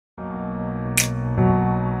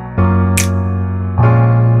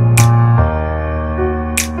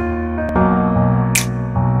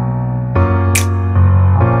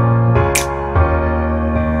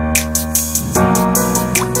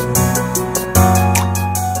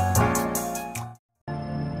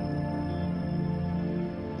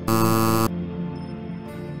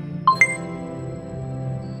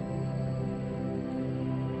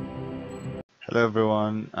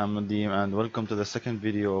everyone, I'm Nadeem and welcome to the second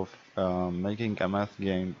video of making a math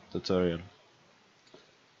game tutorial.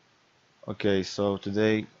 Okay, so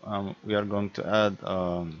today we are going to add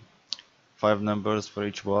 5 numbers for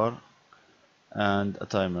each bar and a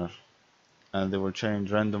timer, and they will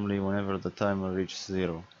change randomly whenever the timer reaches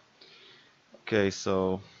 0. Okay,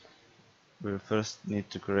 so we first need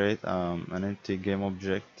to create an empty game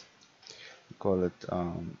object. We call it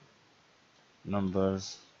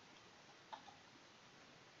numbers,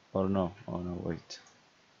 or no, oh no, wait.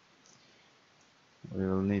 We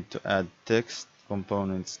will need to add text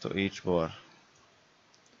components to each bar.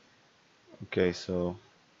 Okay, so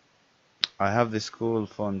I have this cool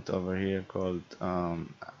font over here called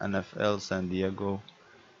NFL San Diego.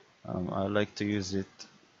 I like to use it.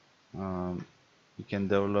 Um, you can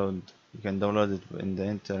download it in the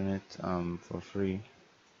internet for free.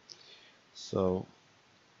 So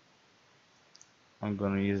I'm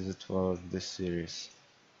gonna use it for this series.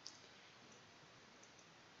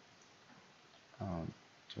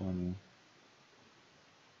 20.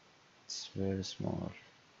 It's very small.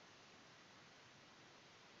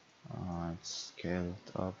 It's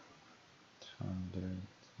scaled up 100.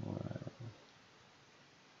 Well,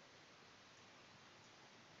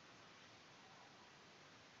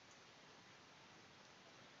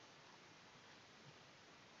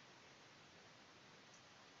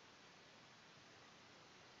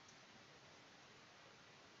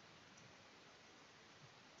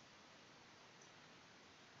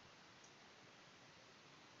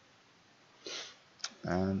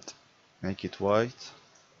 and make it white.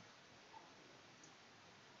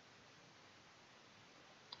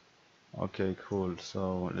 Okay, cool.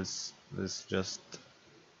 So let's just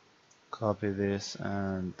copy this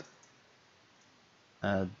and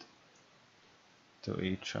add to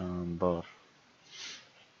each bar.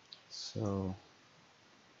 So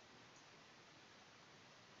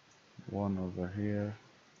one over here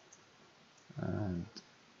and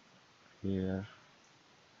here.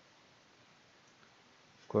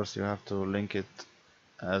 Of course, you have to link it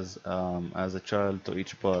as a child to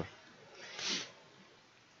each bar.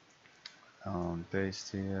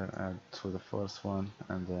 Paste here, add to the first one,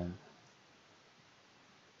 and then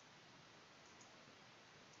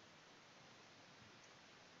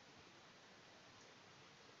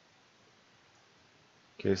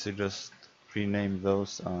okay, so just rename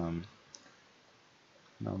those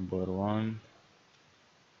number 1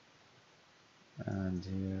 and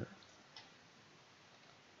here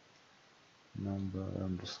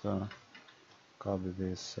I'm just gonna copy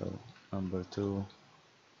this, so number 2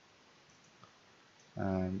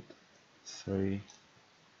 and 3,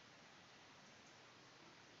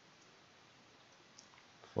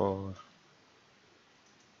 4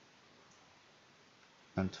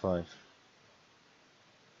 and 5.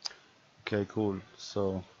 Okay, cool.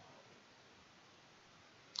 So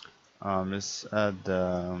let's add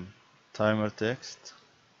timer text.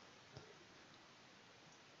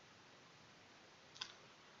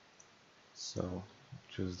 So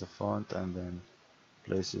choose the font and then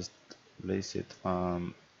place it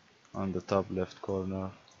on the top left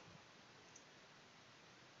corner.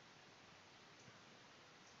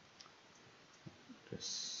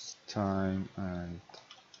 Just time and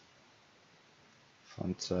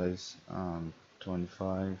font size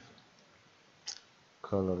 25,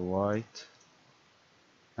 color white,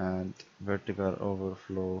 and vertical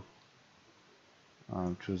overflow,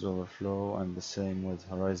 choose overflow, and the same with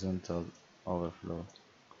horizontal overflow.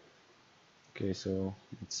 Okay, so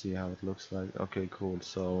let's see how it looks like. Okay, cool.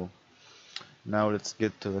 So now let's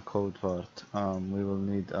get to the code part. We will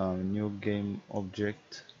need a new game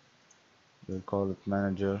object. We'll call it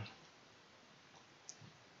manager,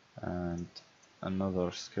 and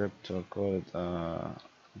another script. We'll call it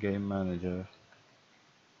game manager.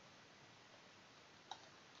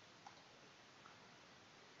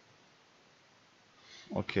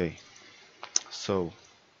 Okay, so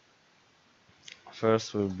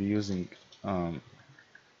first we'll be using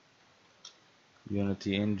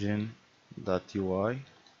Unity engine.ui,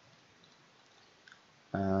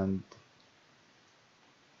 and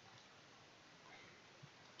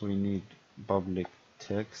we need public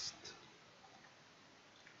text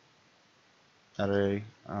array.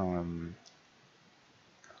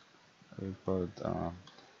 We put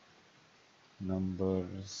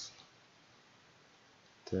numbers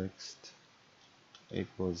text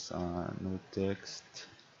equals new text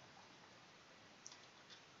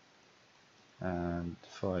and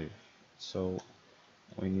 5. So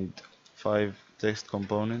we need 5 text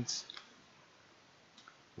components,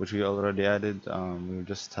 which we already added. We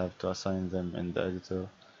just have to assign them in the editor,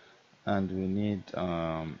 and we need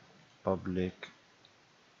public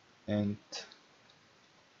int,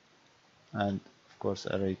 and of course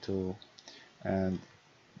array2, and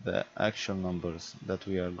the actual numbers that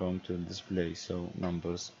we are going to display. So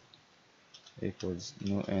numbers equals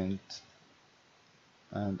new int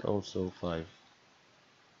and also 5.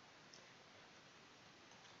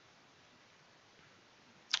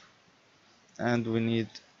 And we need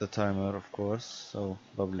the timer, of course, so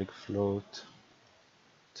public float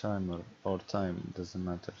timer or time, doesn't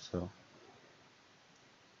matter. So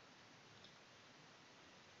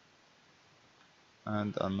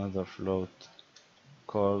and another float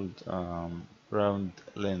called round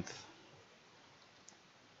length,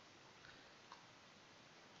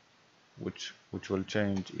 which will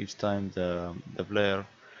change each time the player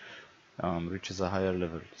reaches a higher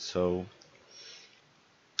level. So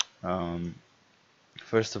um,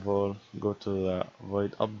 first of all, go to the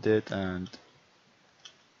void update and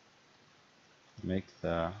make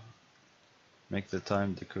the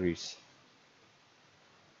time decrease.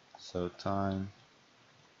 So time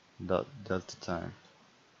dot delta time,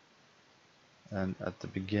 and at the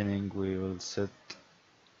beginning we will set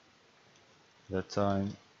the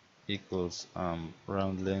time equals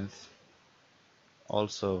round length.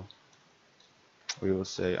 Also we will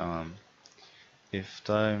say if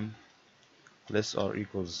time less or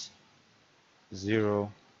equals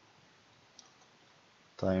 0,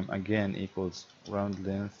 time again equals round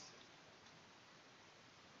length.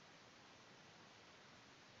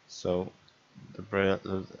 So the player,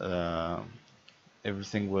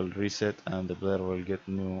 everything will reset and the player will get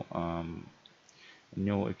new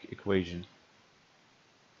equation.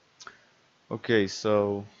 Okay,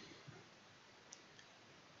 so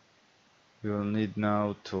we will need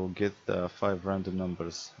now to get the 5 random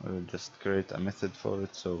numbers. We will just create a method for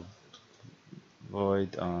it. So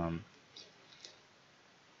void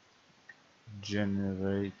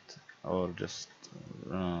generate or just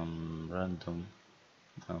random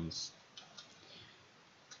nums.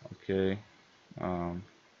 Okay,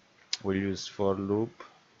 we'll use for loop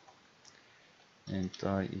int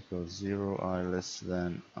I equals 0, I less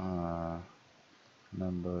than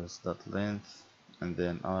numbers dot length, and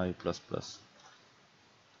then I plus plus.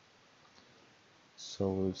 So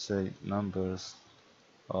we'll say numbers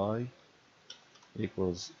I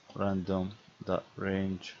equals random dot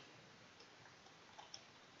range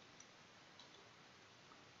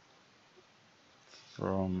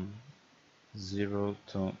from 0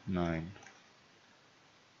 to 9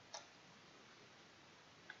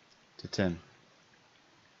 to 10.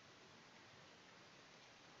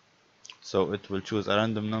 So it will choose a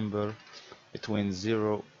random number between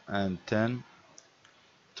 0 and 10.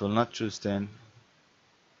 It will not choose 10.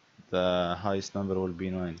 The highest number will be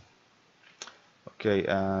 9. Okay,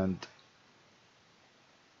 and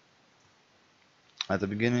at the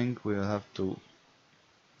beginning we will have to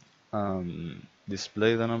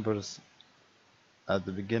display the numbers at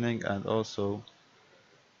the beginning and also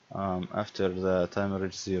after the timer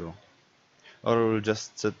reaches 0. Or we'll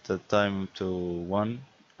just set the time to 1,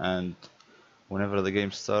 and whenever the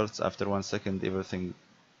game starts, after 1 second, everything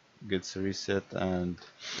gets reset and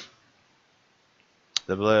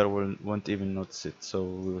the player won't even notice it. So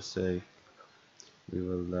we will say, we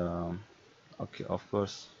will, okay, of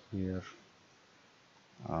course, here,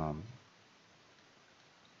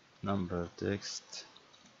 number text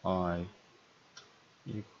I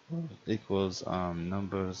equals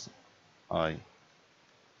numbers I.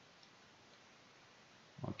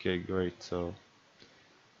 Okay, great. So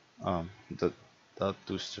that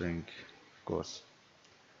toString, of course,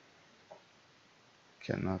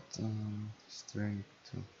 cannot string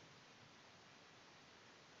to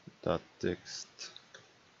dot text.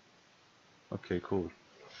 Okay, cool.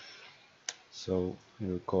 So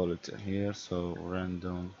we'll call it here. So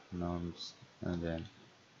random nums and then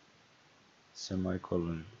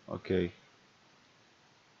semicolon. Okay,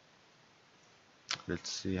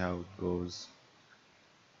 let's see how it goes.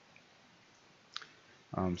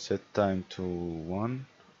 Set time to 1,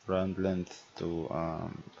 round length to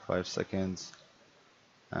 5 seconds,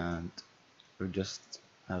 and we just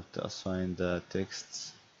have to assign the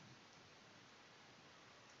texts.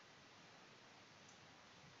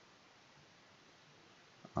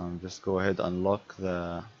 Just go ahead and lock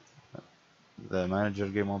the manager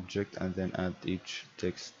game object and then add each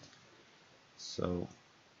text. So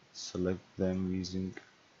select them using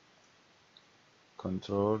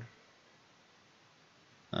control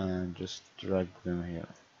and just drag them here.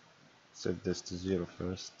 Set this to 0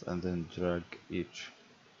 first and then drag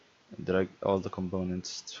all the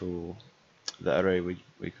components to the array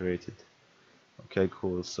we created. Okay,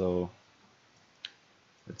 cool. So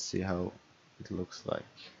let's see how it looks like.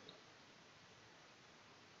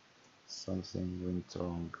 something went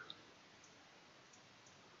wrong.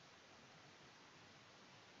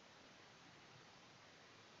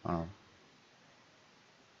 Oh,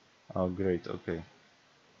 oh great, okay.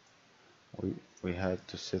 We had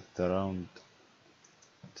to set the round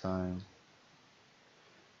time.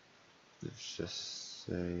 Let's just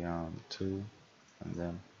say 2, and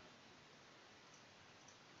then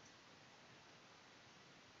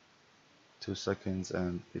 2 seconds,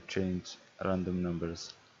 and it changed random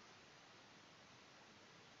numbers.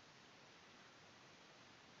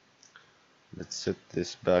 Let's set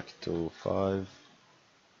this back to 5,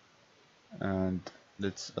 and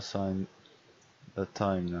let's assign the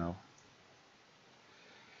time now.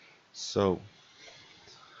 So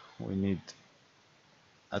we need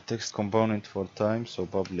a text component for time, so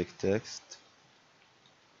public text,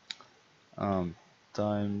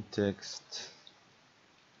 time text,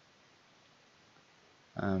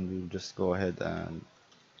 and we'll just go ahead and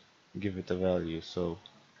give it a value. So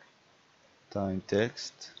time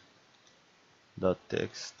text dot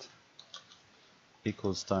text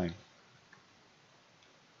equals time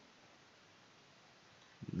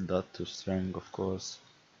dot to string, of course.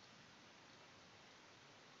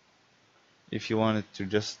 If you wanted to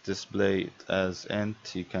just display it as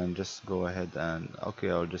int, you can just go ahead and okay,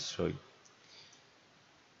 I'll just show you.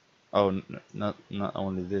 Oh, not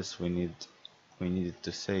only this, we needed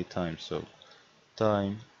to say time. So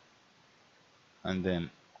time, and then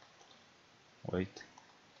wait,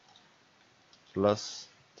 plus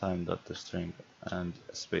time dot to string, and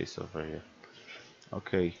a space over here.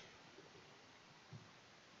 Okay.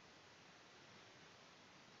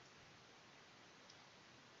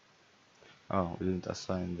 Oh, we didn't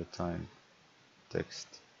assign the time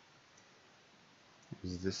text.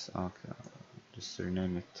 Is this okay? Just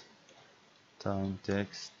rename it time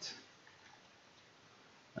text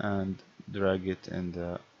and drag it in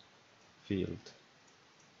the field.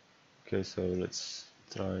 Okay, so let's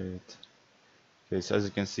try it. Okay, so as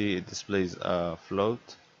you can see, it displays a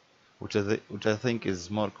float, which I think is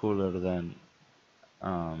more cooler than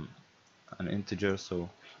an integer. So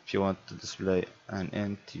if you want to display an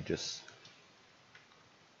int, you just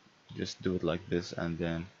do it like this, and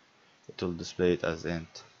then it will display it as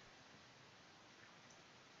int.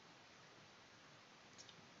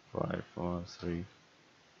 5, 4, 3,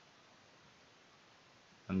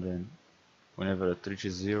 and then whenever it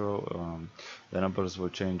reaches 0, the numbers will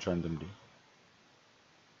change randomly.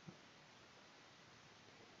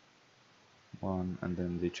 1, and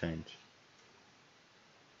then they change.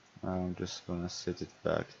 I'm just gonna set it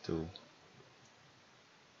back to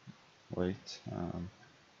wait.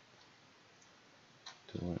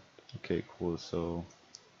 Okay, cool. So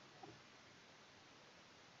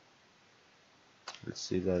let's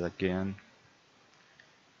see that again.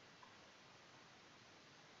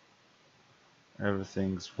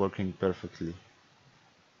 Everything's working perfectly.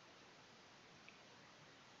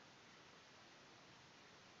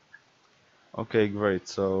 Okay, great.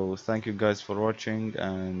 So thank you guys for watching,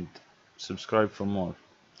 and subscribe for more.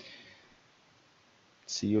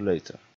 See you later.